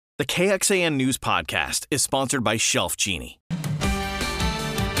The KXAN News Podcast is sponsored by Shelf Genie.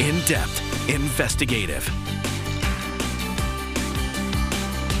 In-depth, investigative.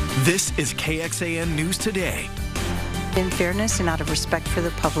 This is KXAN News Today. In fairness and out of respect for the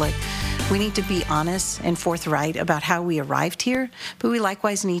public, we need to be honest and forthright about how we arrived here, but we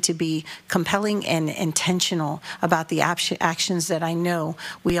likewise need to be compelling and intentional about the actions that I know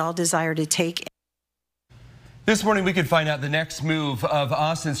we all desire to take. This morning, we could find out the next move of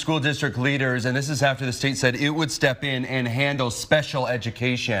Austin school district leaders, and this is after the state said it would step in and handle special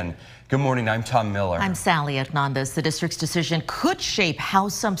education. Good morning, I'm Tom Miller. I'm Sally Hernandez. The district's decision could shape how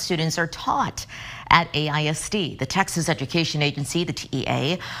some students are taught at AISD. The Texas Education Agency, the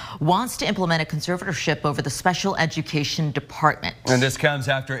TEA, wants to implement a conservatorship over the special education department. And this comes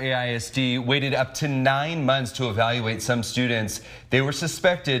after AISD waited up to 9 months to evaluate some students they were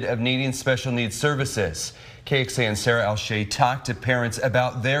suspected of needing special needs services. KXAN Sarah Alshay talked to parents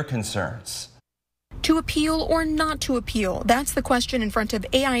about their concerns. To appeal or not to appeal? That's the question in front of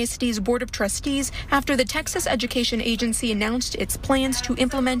AISD's Board of Trustees after the Texas Education Agency announced its plans to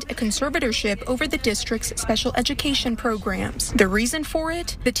implement a conservatorship over the district's special education programs. The reason for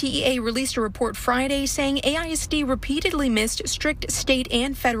it? The TEA released a report Friday saying AISD repeatedly missed strict state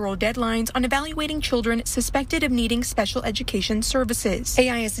and federal deadlines on evaluating children suspected of needing special education services.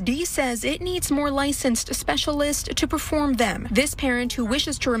 AISD says it needs more licensed specialists to perform them. This parent, who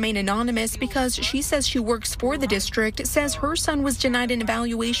wishes to remain anonymous because she says she works for the district, says her son was denied an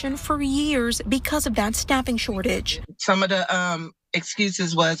evaluation for years because of that staffing shortage. Some of the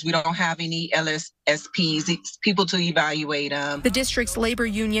excuses was we don't have any LSPs, people to evaluate them. The district's labor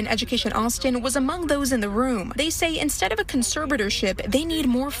union, Education Austin, was among those in the room. They say instead of a conservatorship, they need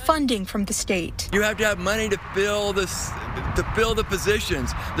more funding from the state. You have to have money to fill the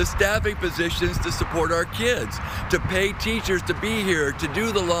positions, the staffing positions to support our kids, to pay teachers to be here, to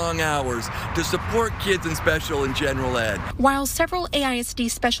do the long hours, to support kids in special and general ed. While several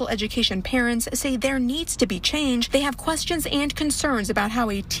AISD special education parents say there needs to be change, they have questions and concerns about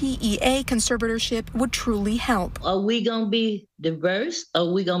how a TEA conservatorship would truly help. Are we going to be diverse?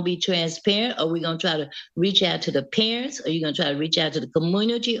 Are we going to be transparent? Are we going to try to reach out to the parents? Are you going to try to reach out to the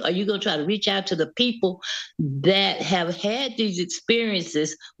community? Are you going to try to reach out to the people that have had these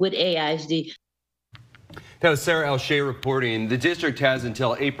experiences with AISD? That was Sarah Alshay reporting. The district has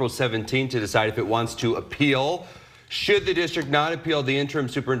until April 17 to decide if it wants to appeal. Should the district not appeal, the interim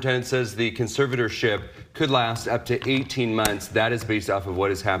superintendent says the conservatorship could last up to 18 months. That is based off of what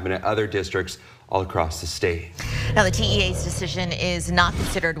has happened at other districts all across the state. Now, the TEA's decision is not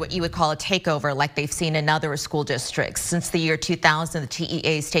considered what you would call a takeover like they've seen in other school districts. Since the year 2000, the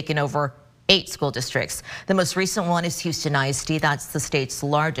TEA has taken over 8 school districts. The most recent one is Houston ISD. That's the state's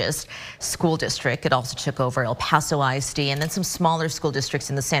largest school district. It also took over El Paso ISD and then some smaller school districts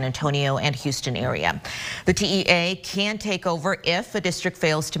in the San Antonio and Houston area. The TEA can take over if a district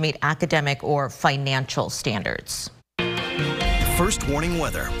fails to meet academic or financial standards. First warning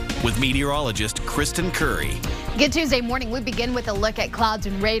weather with meteorologist Kristen Curry. Good Tuesday morning. We begin with a look at clouds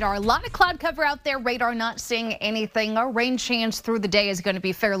and radar. A lot of cloud cover out there. Radar not seeing anything. Our rain chance through the day is going to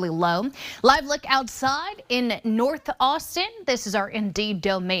be fairly low. Live look outside in North Austin. This is our Indeed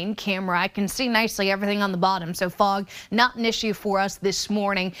domain camera. I can see nicely everything on the bottom, so fog not an issue for us this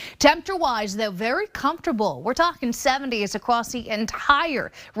morning. Temperature wise, though, very comfortable. We're talking 70s across the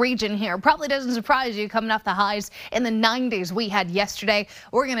entire region here. Probably doesn't surprise you coming off the highs in the 90s we had yesterday.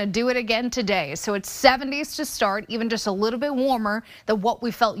 We're going to do it again today. So it's 70s to start, even just a little bit warmer than what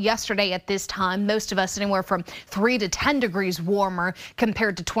we felt yesterday at this time. Most of us anywhere from 3 to 10 degrees warmer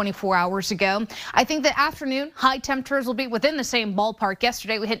compared to 24 hours ago. I think the afternoon high temperatures will be within the same ballpark.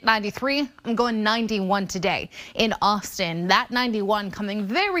 Yesterday we hit 93. I'm going 91 today in Austin. That 91 coming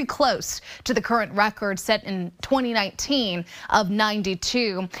very close to the current record set in 2019 of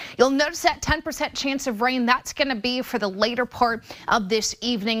 92. You'll notice that 10% chance of rain. That's going to be for the later part of this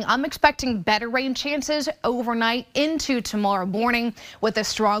evening. I'm expecting better rain chances overnight into tomorrow morning with a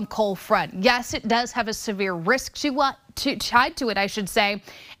strong cold front. Yes, it does have a severe risk tied to it, I should say.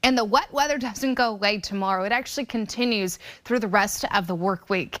 And the wet weather doesn't go away tomorrow. It actually continues through the rest of the work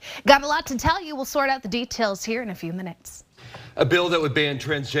week. Got a lot to tell you. We'll sort out the details here in a few minutes. A bill that would ban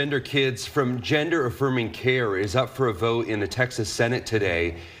transgender kids from gender-affirming care is up for a vote in the Texas Senate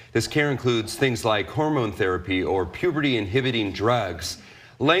today. This care includes things like hormone therapy or puberty-inhibiting drugs.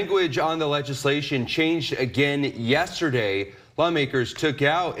 Language on the legislation changed again yesterday. Lawmakers took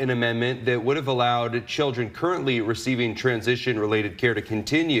out an amendment that would have allowed children currently receiving transition-related care to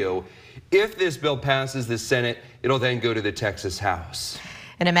continue. If this bill passes the Senate, it'll then go to the Texas House.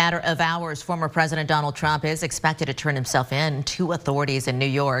 In a matter of hours, former President Donald Trump is expected to turn himself in to authorities in New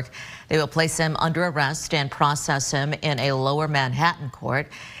York. They will place him under arrest and process him in a lower Manhattan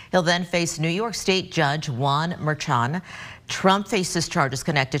court. He'll then face New York State Judge Juan Merchan. Trump faces charges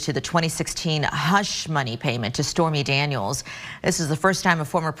connected to the 2016 hush money payment to Stormy Daniels. This is the first time a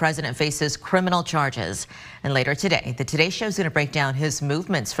former president faces criminal charges. And later today, the Today Show is going to break down his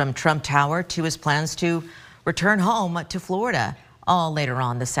movements from Trump Tower to his plans to return home to Florida, all later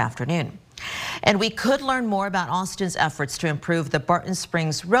on this afternoon. And we could learn more about Austin's efforts to improve the Barton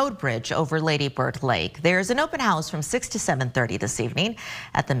Springs Road Bridge over Lady Bird Lake. There's an open house from 6 to 7:30 this evening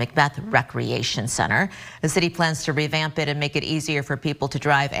at the Macbeth Recreation Center. The city plans to revamp it and make it easier for people to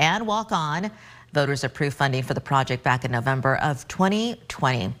drive and walk on. Voters approved funding for the project back in November of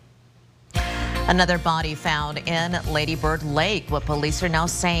 2020. Another body found in Lady Bird Lake. What police are now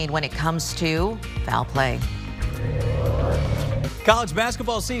saying when it comes to foul play. College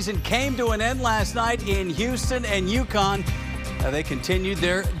basketball season came to an end last night in Houston and UConn. They continued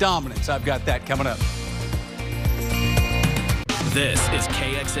their dominance. I've got that coming up. This is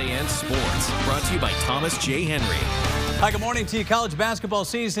KXAN Sports, brought to you by Thomas J. Henry. Hi, good morning to you. College basketball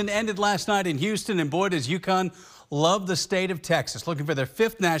season ended last night in Houston, and boy, does UConn love the state of Texas, looking for their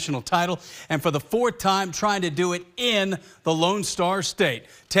 5th national title and for the 4th time trying to do it in the Lone Star State.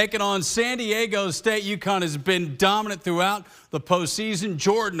 Taking on San Diego State, UConn has been dominant throughout the postseason.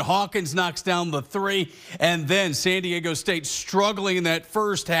 Jordan Hawkins knocks down the 3, and then San Diego State struggling in that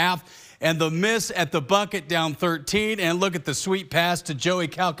first half. And the miss at the bucket down 13. And look at the sweet pass to Joey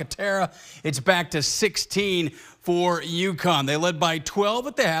Calcaterra. It's back to 16 for UConn. They led by 12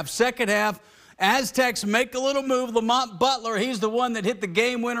 at the half. Second half, Aztecs make a little move. Lamont Butler, he's the one that hit the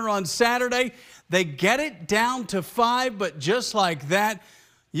game winner on Saturday. They get it down to 5, but just like that,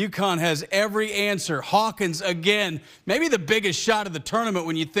 UConn has every answer. Hawkins again, maybe the biggest shot of the tournament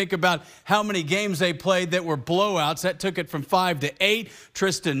when you think about how many games they played that were blowouts. That took it from 5 to 8.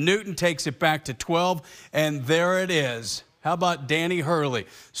 Tristan Newton takes it back to 12, and there it is. How about Danny Hurley?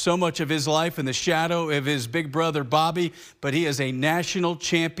 So much of his life in the shadow of his big brother Bobby, but he is a national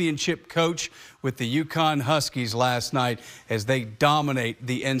championship coach with the UConn Huskies last night as they dominate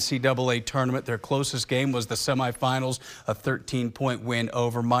the NCAA tournament. Their closest game was the semifinals, a 13-point win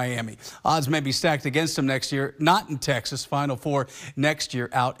over Miami. Odds may be stacked against them next year, not in Texas. Final Four next year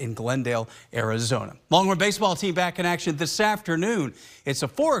out in Glendale, Arizona. Longhorn baseball team back in action this afternoon. It's a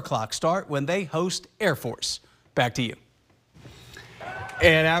 4 o'clock start when they host Air Force. Back to you.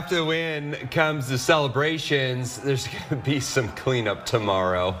 And after the win comes the celebrations. There's going to be some cleanup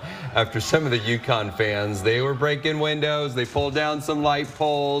tomorrow after some of the UConn fans. They were breaking windows. They pulled down some light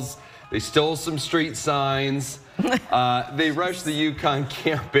poles. They stole some street signs. They rushed the UConn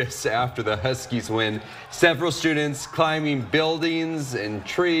campus after the Huskies win. Several students climbing buildings and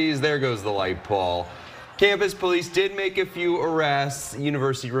trees. There goes the light pole. Campus police did make a few arrests.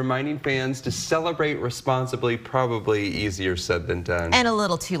 University reminding fans to celebrate responsibly. Probably easier said than done. And a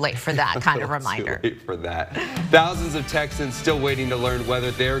little too late for that kind of reminder. Too late for that. Thousands of Texans still waiting to learn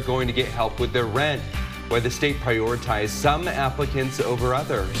whether they're going to get help with their rent, why the state prioritized some applicants over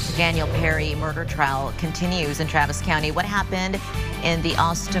others. Daniel Perry murder trial continues in Travis County. What happened in the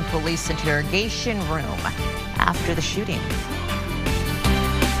Austin police interrogation room after the shooting?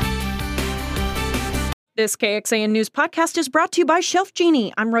 This KXAN News podcast is brought to you by Shelf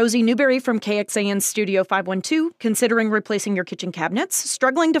Genie. I'm Rosie Newberry from KXAN Studio 512. Considering replacing your kitchen cabinets?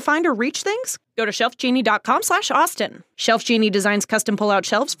 Struggling to find or reach things? Go to shelfgenie.com/Austin. Shelf Genie designs custom pull-out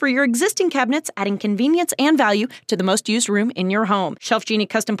shelves for your existing cabinets, adding convenience and value to the most used room in your home. Shelf Genie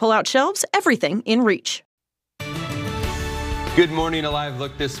custom pull-out shelves, everything in reach. Good morning, a live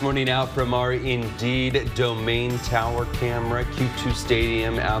look this morning out from our Indeed Domain Tower camera. Q2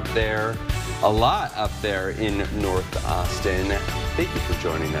 Stadium out there. A lot up there in North Austin. Thank you for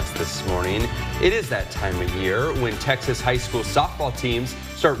joining us this morning. It is that time of year when Texas high school softball teams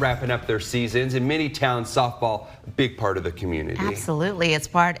start wrapping up their seasons. In many towns, softball, a big part of the community. Absolutely. It's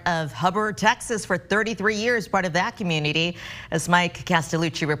part of Hubbard, Texas for 33 years, part of that community. As Mike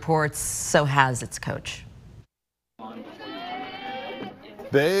Castellucci reports, so has its coach.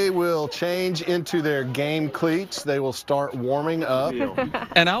 They will change into their game cleats. They will start warming up.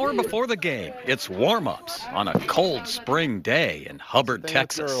 An hour before the game, it's warm-ups on a cold spring day in Hubbard,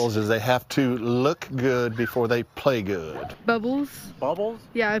 Texas. Girls is they have to look good before they play good. Bubbles. Bubbles?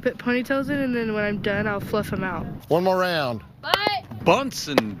 Yeah, I put ponytails in, and then when I'm done, I'll fluff them out. One more round. Bunts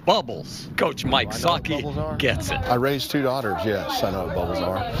and bubbles. Coach Mike Saki gets it. I raised 2 daughters. Yes, I know what bubbles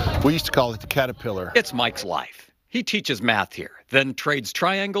are. We used to call it the caterpillar. It's Mike's life. He teaches math here, then trades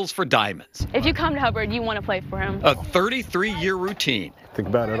triangles for diamonds. If you come to Hubbard, you want to play for him. A 33-year routine. Think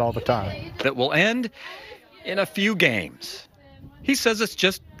about it all the time. That will end in a few games. He says it's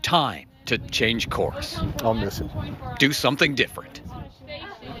just time to change course. I'll miss it. Do something different.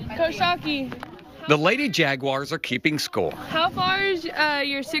 Coach Shockey, The Lady Jaguars are keeping score. how far is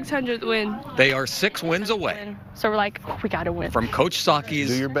your 600th win? They are 6 wins away So we're like, oh, we got to win. from Coach Saki's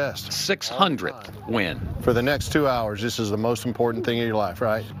Do your best. 600th win. For the next 2 hours, this is the most important thing in your life,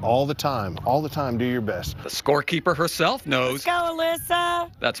 right? All the time, do your best. The scorekeeper herself knows. Let's go,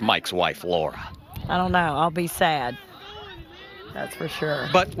 Alyssa. That's Mike's wife, Laura. I don't know. I'll be sad. That's for sure.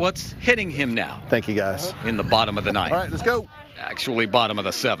 But what's hitting him now? Thank you, guys. In the bottom of the ninth. All right, let's go. Actually, bottom of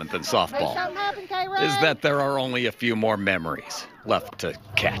the 7th in softball. Is that there are only a few more memories left to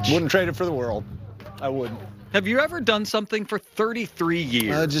catch. Wouldn't trade it for the world. I wouldn't. Have you ever done something for 33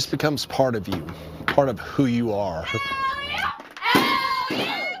 years? It just becomes part of you, part of who you are.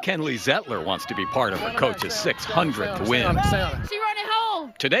 Kenley Zettler wants to be part of her coach's 600th win. She running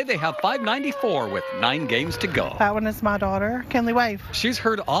home. Today they have 594 with 9 games to go. That one is my daughter, Kenley Wave. She's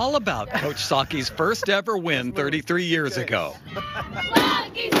heard all about Coach Saki's first ever win 33 years ago.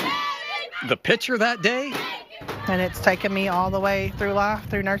 The pitcher that day? And it's taken me all the way through life,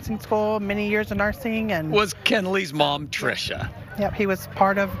 through nursing school, many years of nursing. And was Kenley's mom, Tricia. Yep, he was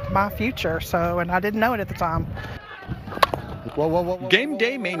part of my future, and I didn't know it at the time. Game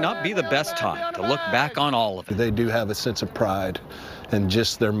day may not be the best time to look back on all of it. They do have a sense of pride and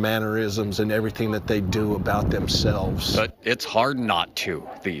just their mannerisms and everything that they do about themselves. But it's hard not to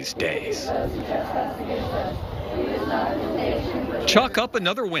these days. Chalk up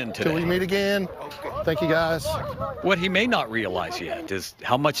another win today. Till we meet again. Thank you, guys. What he may not realize yet is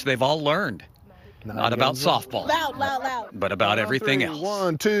how much they've all learned. Not about softball, but about everything else.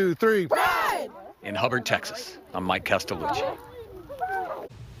 1, 2, 3. In Hubbard, Texas, I'm Mike Castellucci.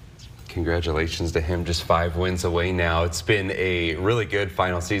 Congratulations to him, just 5 wins away now. It's been a really good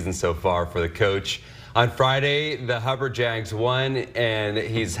final season so far for the coach. On Friday, the Hubbard Jags won, and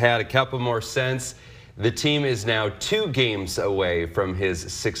he's had a couple more since. The team is now 2 games away from his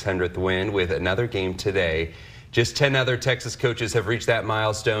 600th win with another game today. Just 10 other Texas coaches have reached that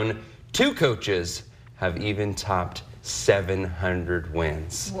milestone. 2 coaches have even topped 700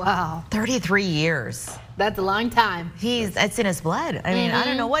 wins. Wow, 33 years. That's a long time. It's in his blood. I mean, I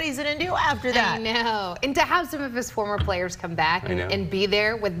don't know what he's going to do after that. I know. And to have some of his former players come back and be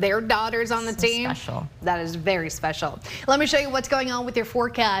there with their daughters on the team, special. That is very special. Let me show you what's going on with your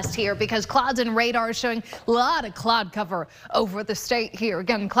forecast here, because clouds and radar is showing a lot of cloud cover over the state here.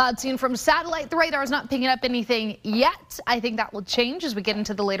 Again, cloud seen from satellite. The radar is not picking up anything yet. I think that will change as we get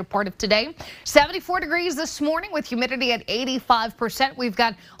into the later part of today. 74 degrees this morning with humidity at 85%. We've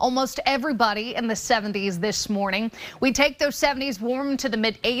got almost everybody in the 70s this morning. We take those 70s warm to the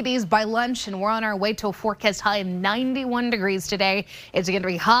mid 80s by lunch, and we're on our way to a forecast high of 91 degrees today. It's going to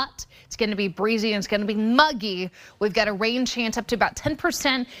be hot. It's going to be breezy, and it's going to be muggy. We've got a rain chance up to about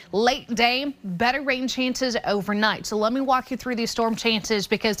 10% late day, better rain chances overnight. So let me walk you through these storm chances,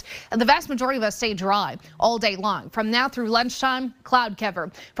 because the vast majority of us stay dry all day long. From now through lunchtime, cloud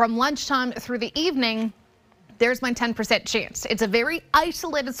cover. From lunchtime through the evening, there's my 10% chance. It's a very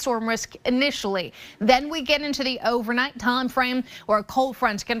isolated storm risk initially. Then we get into the overnight time frame where a cold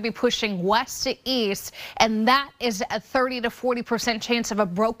front's going to be pushing west to east, and that is a 30 to 40% chance of a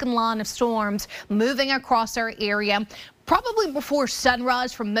broken line of storms moving across our area. Probably before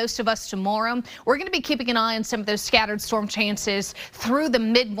sunrise for most of us tomorrow. We're going to be keeping an eye on some of those scattered storm chances through the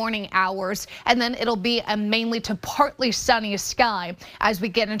mid-morning hours, and then it'll be a mainly to partly sunny sky as we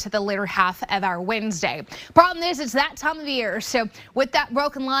get into the later half of our Wednesday. Problem is, it's that time of the year, so with that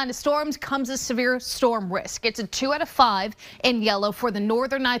broken line of storms comes a severe storm risk. It's a 2 out of 5 in yellow for the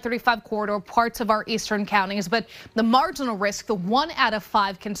northern I-35 corridor, parts of our eastern counties, but the marginal risk, the 1 out of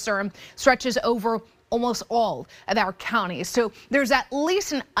 5 concern, stretches over almost all of our counties. So there's at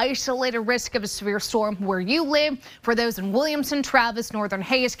least an isolated risk of a severe storm where you live. For those in Williamson, Travis, northern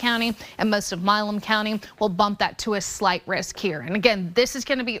Hayes County, and most of Milam County, we'll bump that to a slight risk here. And again, this is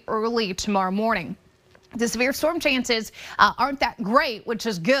going to be early tomorrow morning. The severe storm chances aren't that great, which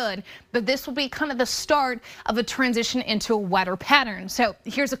is good, but this will be kind of the start of a transition into a wetter pattern. So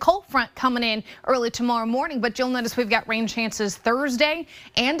here's a cold front coming in early tomorrow morning, but you'll notice we've got rain chances Thursday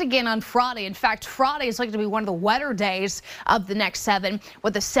and again on Friday. In fact, Friday is likely to be one of the wetter days of the next 7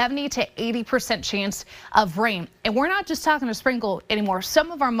 with a 70 to 80% chance of rain. And we're not just talking a sprinkle anymore.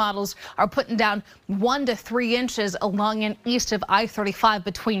 Some of our models are putting down 1 to 3 inches along and east of I-35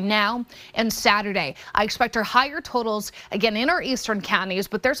 between now and Saturday. I expect our higher totals again in our eastern counties,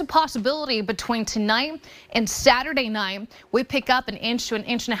 but there's a possibility between tonight and Saturday night we pick up an inch to an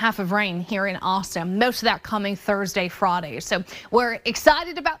inch and a half of rain here in Austin. Most of that coming Thursday, Friday. So we're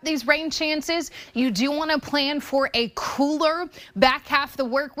excited about these rain chances. You do want to plan for a cooler back half of the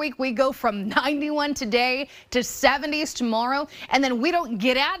work week. We go from 91 today to 70s tomorrow, and then we don't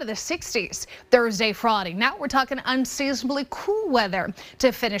get out of the 60s Thursday, Friday. Now we're talking unseasonably cool weather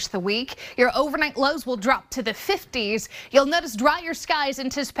to finish the week. Your overnight lows will drop to the 50s. You'll notice drier skies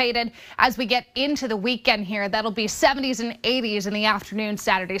anticipated as we get into the weekend here. That'll be 70s and 80s in the afternoon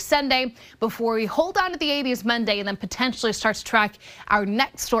Saturday, Sunday, before we hold on to the 80s Monday and then potentially start to track our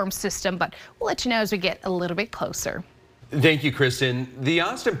next storm system. But we'll let you know as we get a little bit closer. Thank you, Kristen. The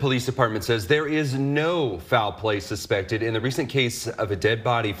Austin Police Department says there is no foul play suspected in the recent case of a dead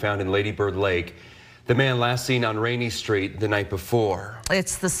body found in Lady Bird Lake. The man last seen on Rainey Street the night before.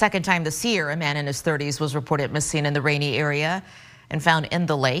 It's the second time this year a man in his 30s was reported missing in the Rainey area and found in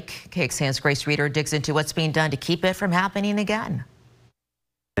the lake. KXAN's Grace Reader digs into what's being done to keep it from happening again.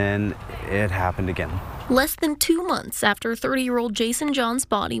 And it happened again. Less than 2 months after 30-year-old Jason John's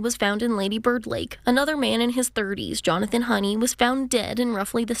body was found in Lady Bird Lake, another man in his 30s, Jonathan Honey, was found dead in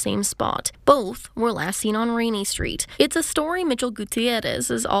roughly the same spot. Both were last seen on Rainey Street. It's a story Mitchell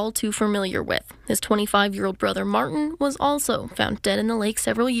Gutierrez is all too familiar with. His 25-year-old brother Martin was also found dead in the lake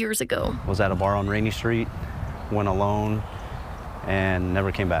several years ago. Was at a bar on Rainey Street, went alone, and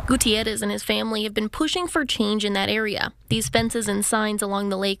never came back. Gutierrez and his family have been pushing for change in that area. These fences and signs along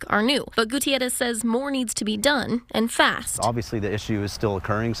the lake are new, but Gutierrez says more needs to be done, and fast. Obviously the issue is still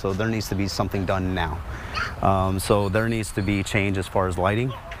occurring, so there needs to be something done now. So there needs to be change as far as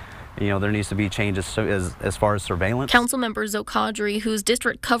lighting. You know, there needs to be changes as far as surveillance. Councilmember Zoe Kadri, whose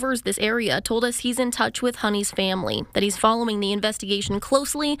district covers this area, told us he's in touch with Honey's family, that he's following the investigation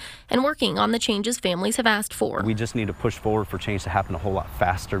closely and working on the changes families have asked for. We just need to push forward for change to happen a whole lot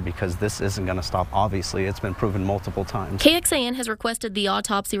faster because this isn't going to stop. Obviously, it's been proven multiple times. KXAN has requested the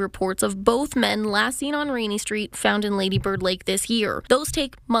autopsy reports of both men last seen on Rainey Street found in Lady Bird Lake this year. Those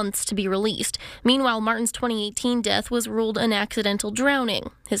take months to be released. Meanwhile, Martin's 2018 death was ruled an accidental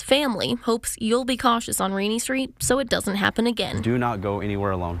drowning. His family hopes you'll be cautious on Rainey Street so it doesn't happen again. Do not go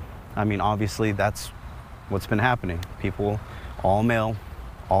anywhere alone. I mean, obviously, that's what's been happening. People, all male,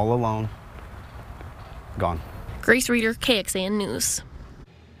 all alone, gone. Grace Reader, KXAN News.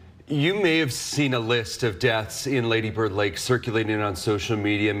 You may have seen a list of deaths in Lady Bird Lake circulating on social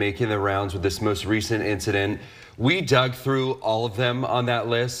media, making the rounds with this most recent incident. We dug through all of them on that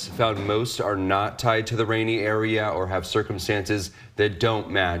list, found most are not tied to the Rainey area or have circumstances that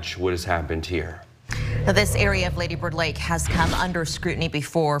don't match what has happened here. Now, this area of Lady Bird Lake has come under scrutiny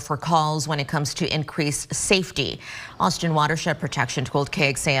before for calls when it comes to increased safety. Austin Watershed Protection told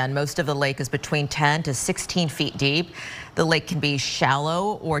KXAN most of the lake is between 10 to 16 feet deep. The lake can be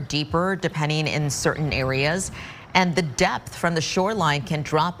shallow or deeper depending in certain areas, and the depth from the shoreline can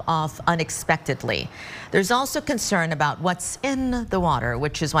drop off unexpectedly. There's also concern about what's in the water,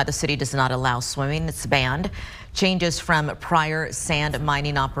 which is why the city does not allow swimming. It's banned. Changes from prior sand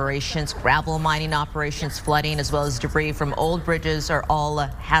mining operations, gravel mining operations, flooding, as well as debris from old bridges are all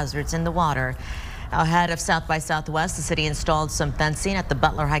hazards in the water. Ahead of South by Southwest, the city installed some fencing at the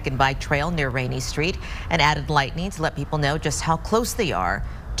Butler Hike and Bike Trail near Rainey Street and added lightning to let people know just how close they are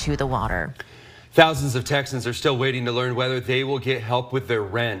to the water. Thousands of Texans are still waiting to learn whether they will get help with their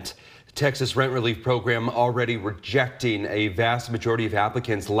rent. The Texas Rent Relief Program already rejecting a vast majority of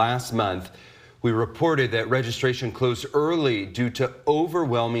applicants last month. We reported that registration closed early due to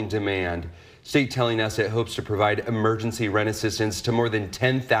overwhelming demand. State telling us it hopes to provide emergency rent assistance to more than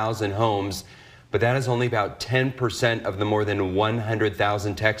 10,000 homes, but that is only about 10% of the more than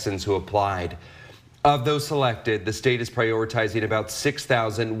 100,000 Texans who applied. Of those selected, the state is prioritizing about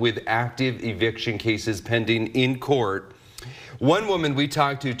 6,000 with active eviction cases pending in court. One woman we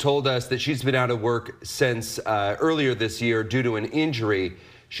talked to told us that she's been out of work since earlier this year due to an injury.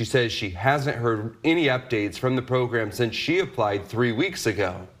 She says she hasn't heard any updates from the program since she applied 3 weeks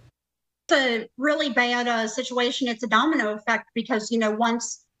ago. It's a really bad situation. It's a domino effect because, you know,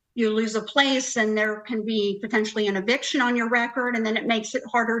 once you lose a place and there can be potentially an eviction on your record, and then it makes it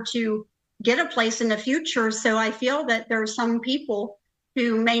harder to get a place in the future. So I feel that there are some people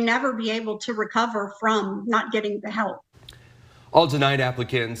who may never be able to recover from not getting the help. All denied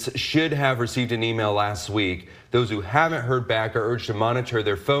applicants should have received an email last week. Those who haven't heard back are urged to monitor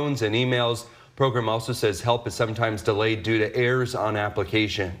their phones and emails. Program also says help is sometimes delayed due to errors on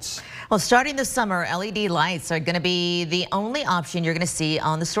applications. Well, starting this summer, LED lights are going to be the only option you're going to see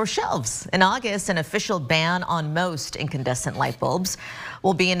on the store shelves. In August, an official ban on most incandescent light bulbs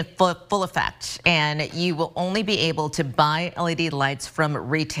will be in full effect, and you will only be able to buy LED lights from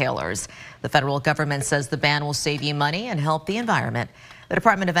retailers. The federal government says the ban will save you money and help the environment. The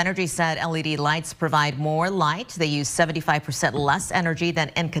Department of Energy said LED lights provide more light. They use 75% less energy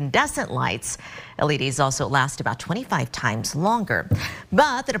than incandescent lights. LEDs also last about 25 times longer.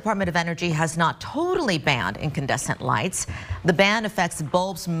 But the Department of Energy has not totally banned incandescent lights. The ban affects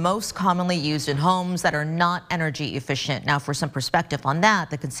bulbs most commonly used in homes that are not energy efficient. Now, for some perspective on that,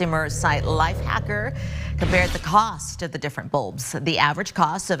 the consumer site Lifehacker compared the cost of the different bulbs. The average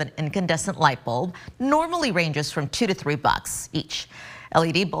cost of an incandescent light bulb normally ranges from $2 to $3 each.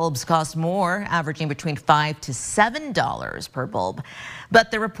 LED bulbs cost more, averaging between $5 to $7 per bulb.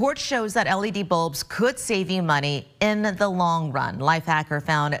 But the report shows that LED bulbs could save you money in the long run. Lifehacker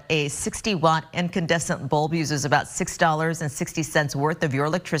found a 60-watt incandescent bulb uses about $6.60 worth of your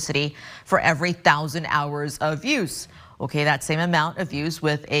electricity for every 1,000 hours of use. Okay, that same amount of use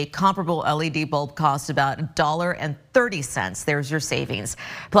with a comparable LED bulb costs about $1.30. There's your savings.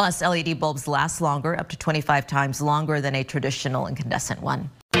 Plus, LED bulbs last longer, up to 25 times longer than a traditional incandescent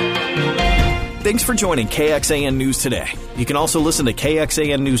one. Thanks for joining KXAN News today. You can also listen to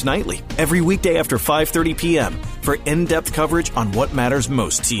KXAN News Nightly every weekday after 5:30 p.m. for in-depth coverage on what matters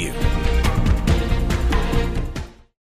most to you.